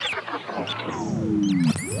FM,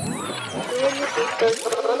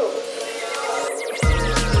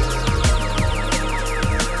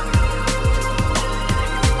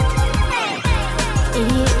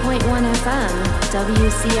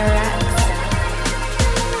 WCRX.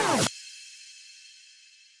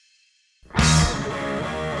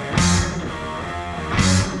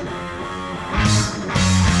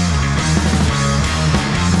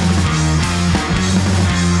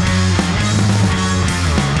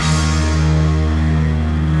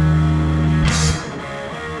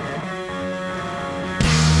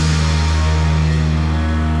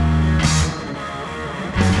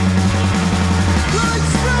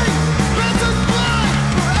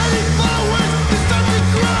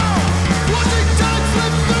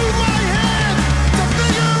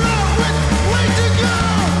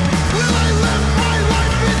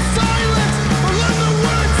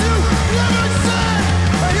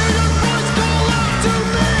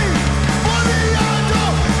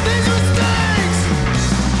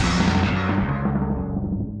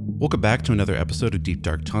 Welcome back to another episode of Deep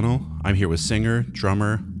Dark Tunnel. I'm here with singer,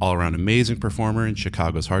 drummer, all-around amazing performer in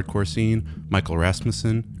Chicago's hardcore scene, Michael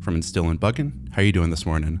Rasmussen from Instill and Buggin'. How are you doing this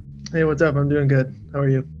morning? Hey, what's up? I'm doing good. How are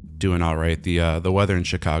you? Doing all right. The weather in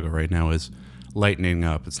Chicago right now is lightening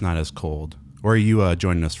up. It's not as cold. Where are you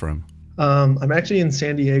joining us from? I'm actually in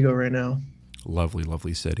San Diego right now. Lovely,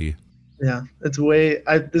 lovely city. Yeah, it's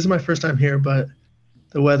this is my first time here, but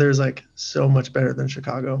the weather is like so much better than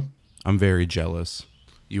Chicago. I'm very jealous.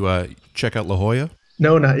 You check out La Jolla?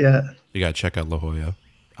 No, not yet. You gotta check out La Jolla.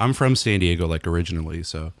 I'm from San Diego, like originally,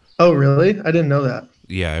 so. Oh, really? I didn't know that.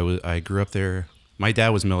 Yeah, I grew up there. My dad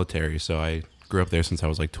was military, so I grew up there since I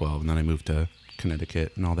was like 12, and then I moved to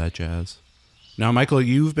Connecticut and all that jazz. Now, Michael,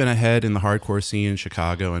 you've been ahead in the hardcore scene in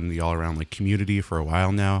Chicago and the all-around like community for a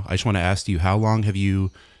while now. I just want to ask you, how long have you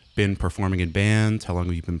been performing in bands? How long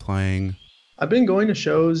have you been playing? I've been going to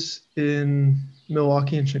shows in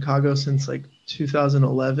Milwaukee and Chicago since like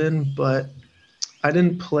 2011, but I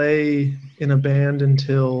didn't play in a band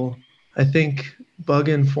until I think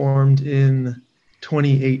Buggin' formed in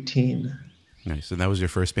 2018. Nice. And that was your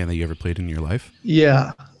first band that you ever played in your life?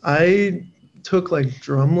 Yeah. I took like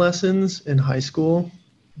drum lessons in high school,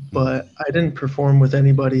 but I didn't perform with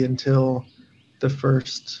anybody until the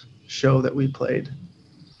first show that we played.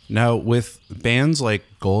 Now, with bands like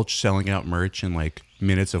Gulch selling out merch in like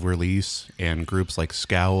minutes of release, and groups like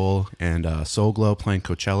Scowl and Soul Glow playing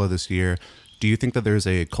Coachella this year, do you think that there's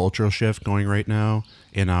a cultural shift going right now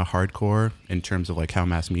in hardcore in terms of like how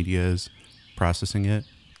mass media is processing it?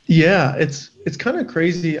 Yeah, it's kind of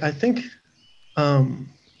crazy. I think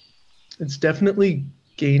it's definitely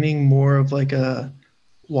gaining more of like a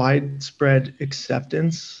widespread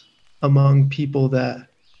acceptance among people that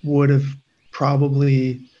would have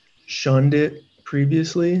probably shunned it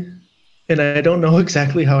previously. And I don't know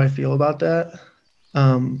exactly how I feel about that.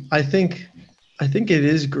 I think it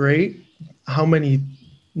is great how many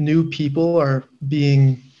new people are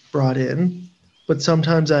being brought in, but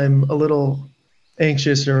sometimes I'm a little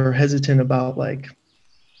anxious or hesitant about like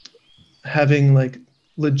having like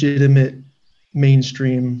legitimate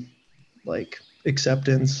mainstream like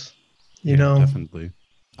acceptance, you know? Definitely.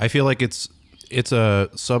 I feel like it's a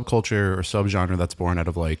subculture or subgenre that's born out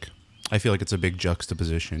of like, I feel like it's a big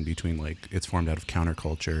juxtaposition between like it's formed out of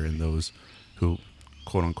counterculture and those who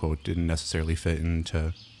quote unquote didn't necessarily fit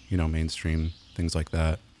into, you know, mainstream things like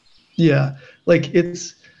that. Yeah. Like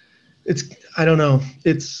it's I don't know.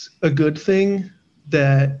 It's a good thing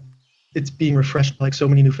that it's being refreshed by like so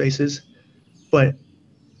many new faces, but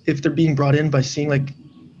if they're being brought in by seeing like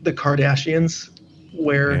the Kardashians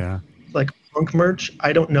wear like punk merch,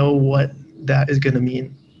 I don't know what that is going to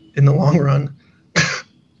mean in the long run.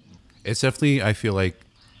 It's definitely, I feel like,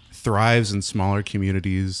 thrives in smaller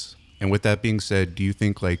communities. And with that being said, do you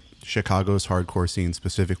think like Chicago's hardcore scene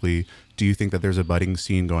specifically, do you think that there's a budding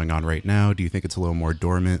scene going on right now? Do you think it's a little more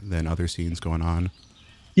dormant than other scenes going on?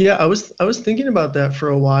 Yeah, I was thinking about that for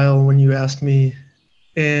a while when you asked me,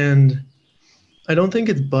 and I don't think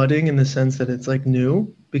it's budding in the sense that it's like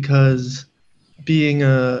new, because being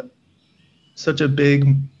such a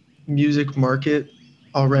big music market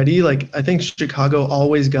already, like I think Chicago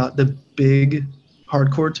always got the big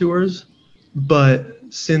hardcore tours, but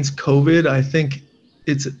since COVID, I think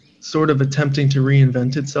it's sort of attempting to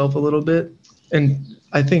reinvent itself a little bit, and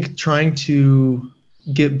I think trying to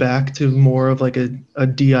get back to more of like a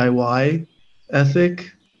DIY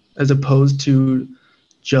ethic as opposed to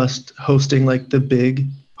just hosting like the big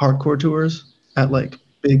hardcore tours at like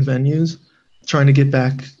big venues, trying to get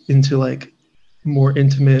back into like more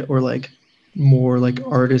intimate or like more like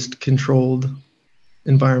artist controlled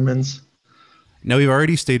environments. Now, we've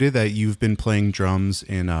already stated that you've been playing drums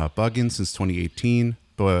in Buggin since 2018,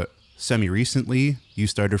 but semi-recently, you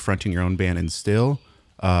started fronting your own band in Still.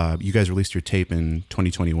 You guys released your tape in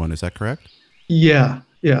 2021, is that correct? Yeah,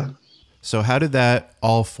 yeah. So how did that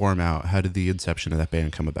all form out? How did the inception of that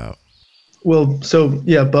band come about? Well, so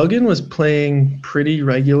yeah, Buggin was playing pretty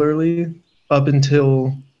regularly up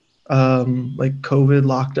until like COVID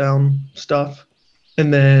lockdown stuff.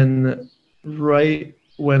 And then right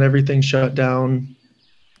when everything shut down,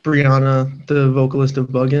 Brianna, the vocalist of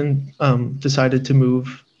Buggin, decided to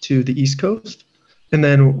move to the East Coast. And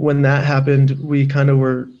then when that happened, we kind of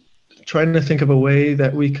were trying to think of a way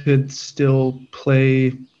that we could still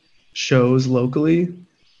play shows locally.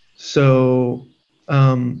 So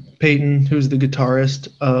Peyton, who's the guitarist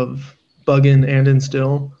of Buggin and In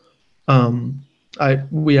Still,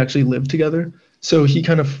 we actually lived together. So he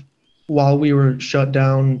kind of, while we were shut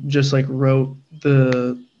down, just like wrote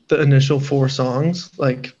the initial 4 songs,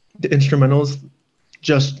 like the instrumentals,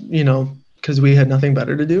 just because we had nothing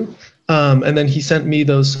better to do. And then he sent me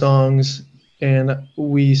those songs, and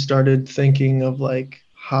we started thinking of like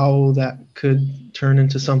how that could turn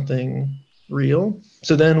into something real.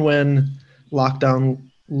 So then when lockdown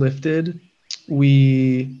lifted,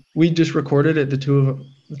 we just recorded it, the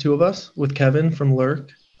two of us with Kevin from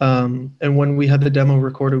Lurk. And when we had the demo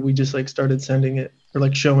recorded, we just like started sending it or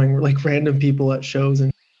like showing like random people at shows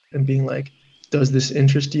and being like, does this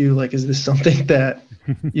interest you? Like, is this something that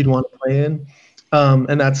you'd want to play in?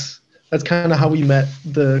 And that's kind of how we met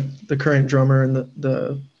the current drummer and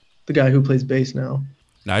the guy who plays bass now.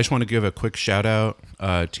 Now, I just want to give a quick shout out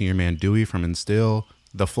to your man Dewey from Instill.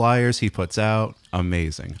 The flyers he puts out,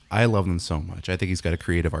 amazing. I love them so much. I think he's got a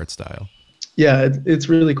creative art style. Yeah, it's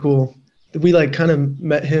really cool. We like kind of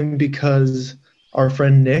met him because our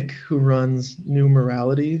friend Nick, who runs New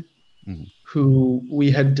Morality, who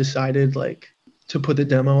we had decided like to put the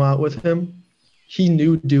demo out with him. He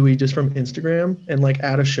knew Dewey just from Instagram, and like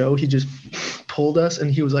at a show, he just pulled us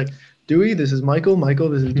and he was like, Dewey, this is Michael,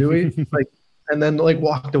 this is Dewey, like, and then like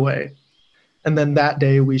walked away. And then that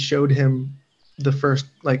day we showed him the first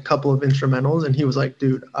like couple of instrumentals, and he was like,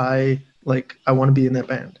 dude, I want to be in that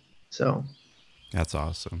band. So that's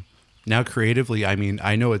awesome. Now, creatively, I mean,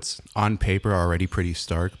 I know it's on paper already pretty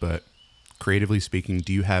stark, but creatively speaking,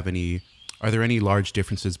 are there any large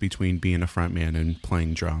differences between being a frontman and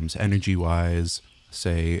playing drums, energy-wise,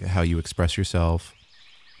 say how you express yourself?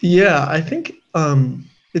 Yeah, I think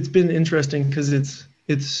it's been interesting because it's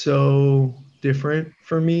so different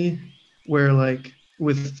for me, where like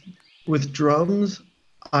with drums,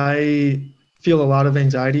 I feel a lot of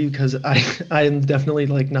anxiety because I am definitely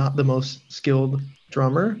like not the most skilled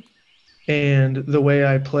drummer. And the way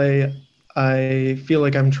I play, I feel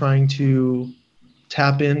like I'm trying to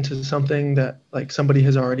tap into something that like somebody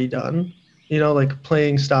has already done, like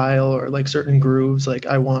playing style or like certain grooves, like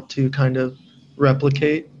I want to kind of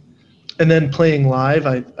replicate. And then playing live,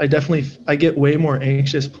 I get way more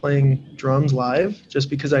anxious playing drums live just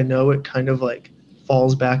because I know it kind of like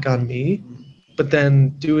falls back on me. But then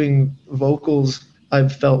doing vocals,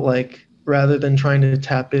 I've felt like rather than trying to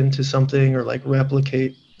tap into something or like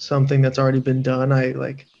replicate something that's already been done, I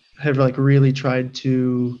like have like really tried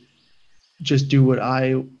to just do what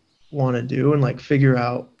I want to do and like figure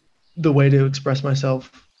out the way to express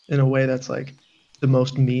myself in a way that's like the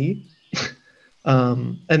most me.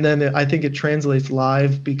 And then I think it translates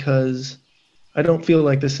live because I definitely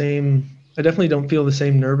don't feel the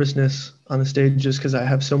same nervousness on the stage just because I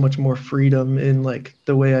have so much more freedom in like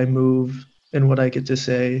the way I move and what I get to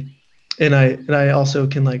say. And I also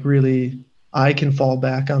can like I can fall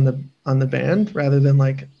back on the band rather than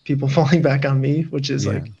like people falling back on me, which is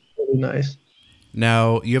like really nice.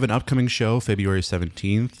 Now, you have an upcoming show February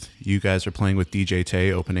 17th. You guys are playing with DJ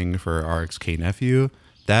Tay opening for RXK Nephew.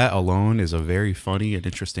 That alone is a very funny and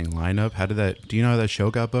interesting lineup. Do you know how that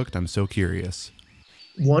show got booked? I'm so curious.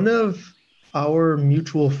 One of our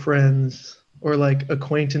mutual friends or like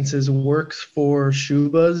acquaintances works for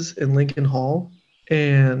Shubas in Lincoln Hall,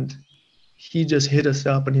 and he just hit us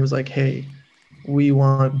up and he was like, hey, we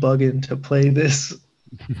want Buggin to play this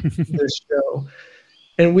show.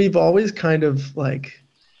 And we've always kind of like,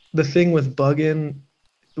 the thing with Buggin,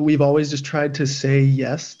 we've always just tried to say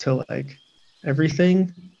yes to like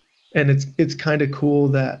everything. And it's kind of cool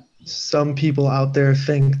that some people out there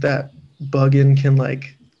think that Buggin can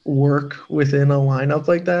like work within a lineup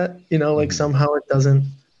like that, like somehow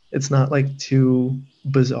it's not like too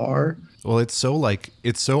bizarre. Well, it's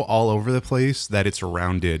so all over the place that it's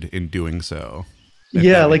rounded in doing so.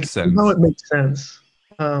 Yeah, like somehow it makes sense.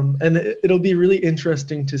 And it'll be really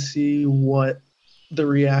interesting to see what the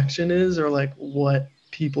reaction is, or like what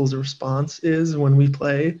people's response is when we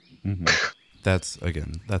play. Mm-hmm. That's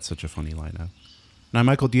such a funny lineup. Now,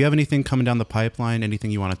 Michael, do you have anything coming down the pipeline?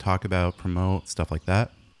 Anything you want to talk about, promote, stuff like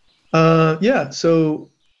that? Yeah. So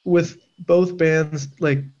with both bands,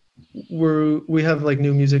 like we have like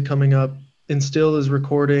new music coming up. Instill is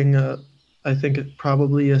recording, I think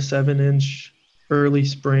probably a 7-inch early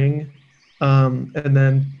spring, and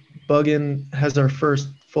then Buggin has our first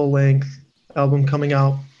full length album coming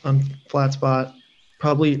out on Flat Spot,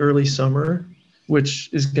 probably early summer, which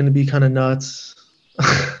is going to be kind of nuts.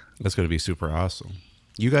 That's going to be super awesome.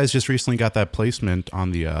 You guys just recently got that placement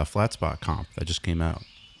on the Flat Spot comp that just came out.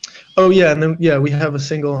 Oh yeah, and then we have a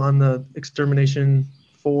single on the Extermination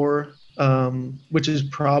 4, which is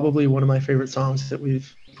probably one of my favorite songs that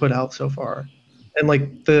we've put out so far. And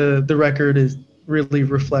like the record is really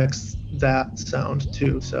reflects that sound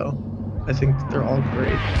too. So I think they're all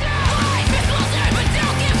great.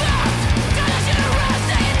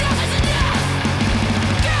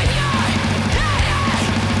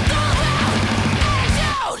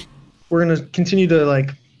 We're gonna continue to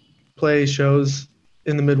like play shows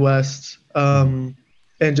in the Midwest, and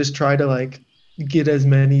just try to like get as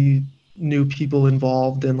many new people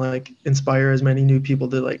involved and like inspire as many new people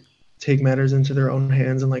to like take matters into their own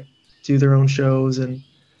hands and like do their own shows and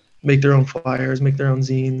make their own flyers, make their own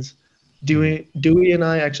zines. Dewey and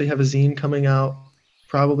I actually have a zine coming out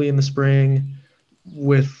probably in the spring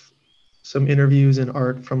with some interviews and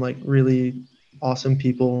art from like really awesome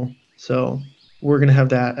people. So we're going to have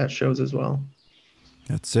that at shows as well.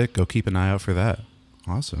 That's sick. Go keep an eye out for that.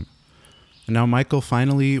 Awesome. And now, Michael,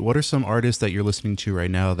 finally, what are some artists that you're listening to right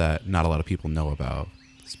now that not a lot of people know about?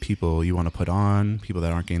 It's people you want to put on, people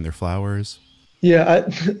that aren't getting their flowers? Yeah,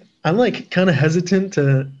 I'm like kind of hesitant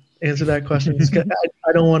to answer that question.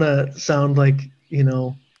 I don't want to sound like,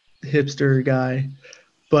 hipster guy,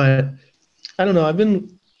 but I don't know. I've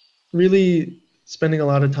been really spending a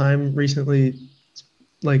lot of time recently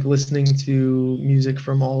like listening to music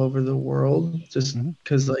from all over the world, just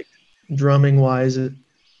because like drumming wise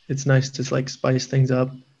it's nice to like spice things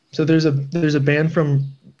up. So there's a band from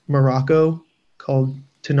Morocco called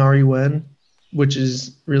Tenari Wen, which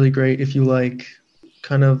is really great if you like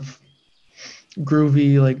kind of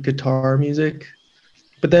groovy like guitar music.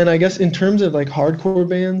 But then I guess in terms of like hardcore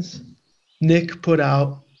bands, Nick put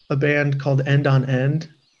out a band called End on End.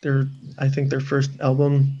 I think their first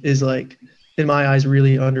album is like, in my eyes,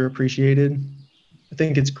 really underappreciated. I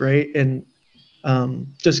think it's great, and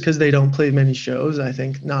just because they don't play many shows, I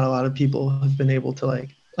think not a lot of people have been able to like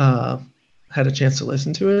had a chance to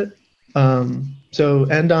listen to it. So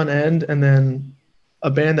End on End, and then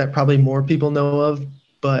a band that probably more people know of,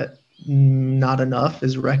 but not enough,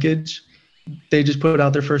 is Wreckage. They just put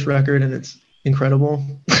out their first record, and it's incredible.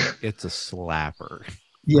 It's a slapper.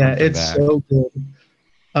 Yeah, it's so good.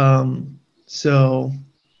 So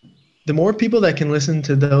the more people that can listen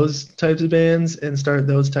to those types of bands and start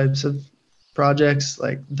those types of projects,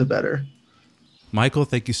 like the better. Michael,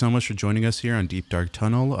 thank you so much for joining us here on Deep Dark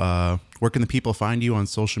Tunnel. Where can the people find you on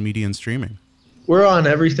social media and streaming? We're on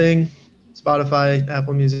everything: Spotify,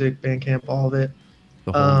 Apple Music, Bandcamp, all of it.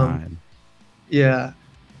 The whole nine. Yeah,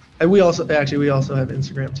 and we also have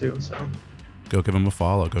Instagram too. So go give them a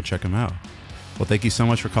follow. Go check them out. Well, thank you so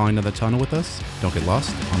much for calling to the tunnel with us. Don't get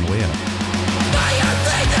lost on the way out.